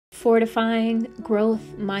Fortifying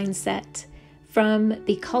Growth Mindset from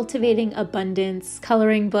the Cultivating Abundance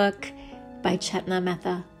coloring book by Chetna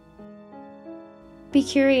Mehta. Be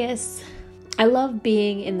curious. I love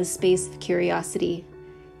being in the space of curiosity.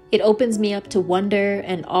 It opens me up to wonder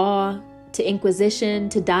and awe, to inquisition,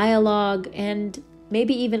 to dialogue, and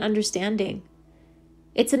maybe even understanding.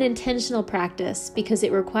 It's an intentional practice because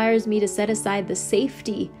it requires me to set aside the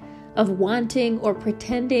safety of wanting or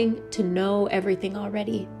pretending to know everything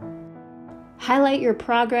already. Highlight your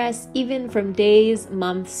progress even from days,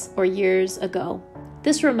 months, or years ago.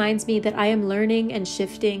 This reminds me that I am learning and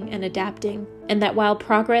shifting and adapting, and that while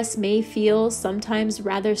progress may feel sometimes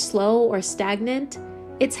rather slow or stagnant,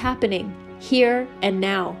 it's happening here and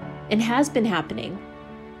now, and has been happening.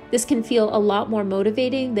 This can feel a lot more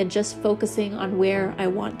motivating than just focusing on where I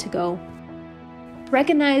want to go.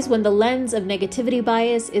 Recognize when the lens of negativity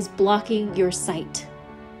bias is blocking your sight.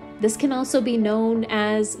 This can also be known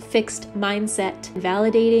as fixed mindset,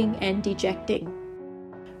 validating and dejecting.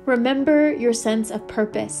 Remember your sense of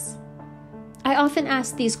purpose. I often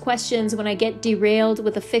ask these questions when I get derailed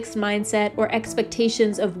with a fixed mindset or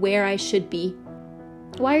expectations of where I should be.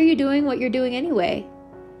 Why are you doing what you're doing anyway?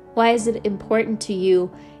 Why is it important to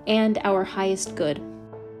you and our highest good?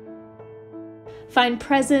 Find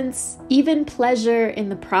presence, even pleasure in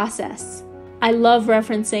the process. I love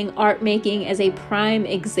referencing art making as a prime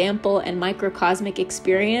example and microcosmic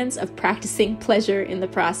experience of practicing pleasure in the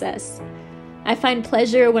process. I find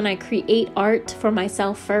pleasure when I create art for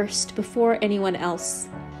myself first, before anyone else.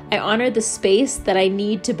 I honor the space that I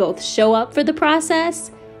need to both show up for the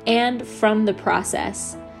process and from the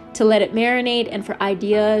process, to let it marinate and for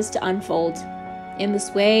ideas to unfold. In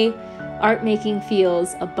this way, art making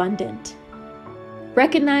feels abundant.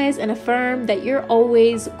 Recognize and affirm that you're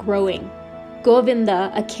always growing.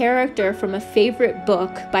 Govinda, a character from a favorite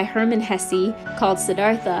book by Hermann Hesse called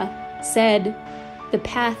Siddhartha, said, "The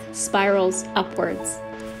path spirals upwards."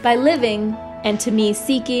 By living, and to me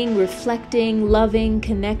seeking, reflecting, loving,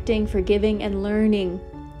 connecting, forgiving, and learning,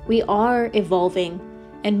 we are evolving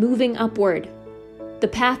and moving upward. The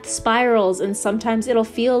path spirals, and sometimes it'll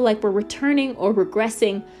feel like we're returning or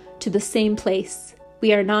regressing to the same place.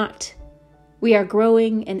 We are not. We are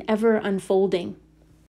growing and ever unfolding.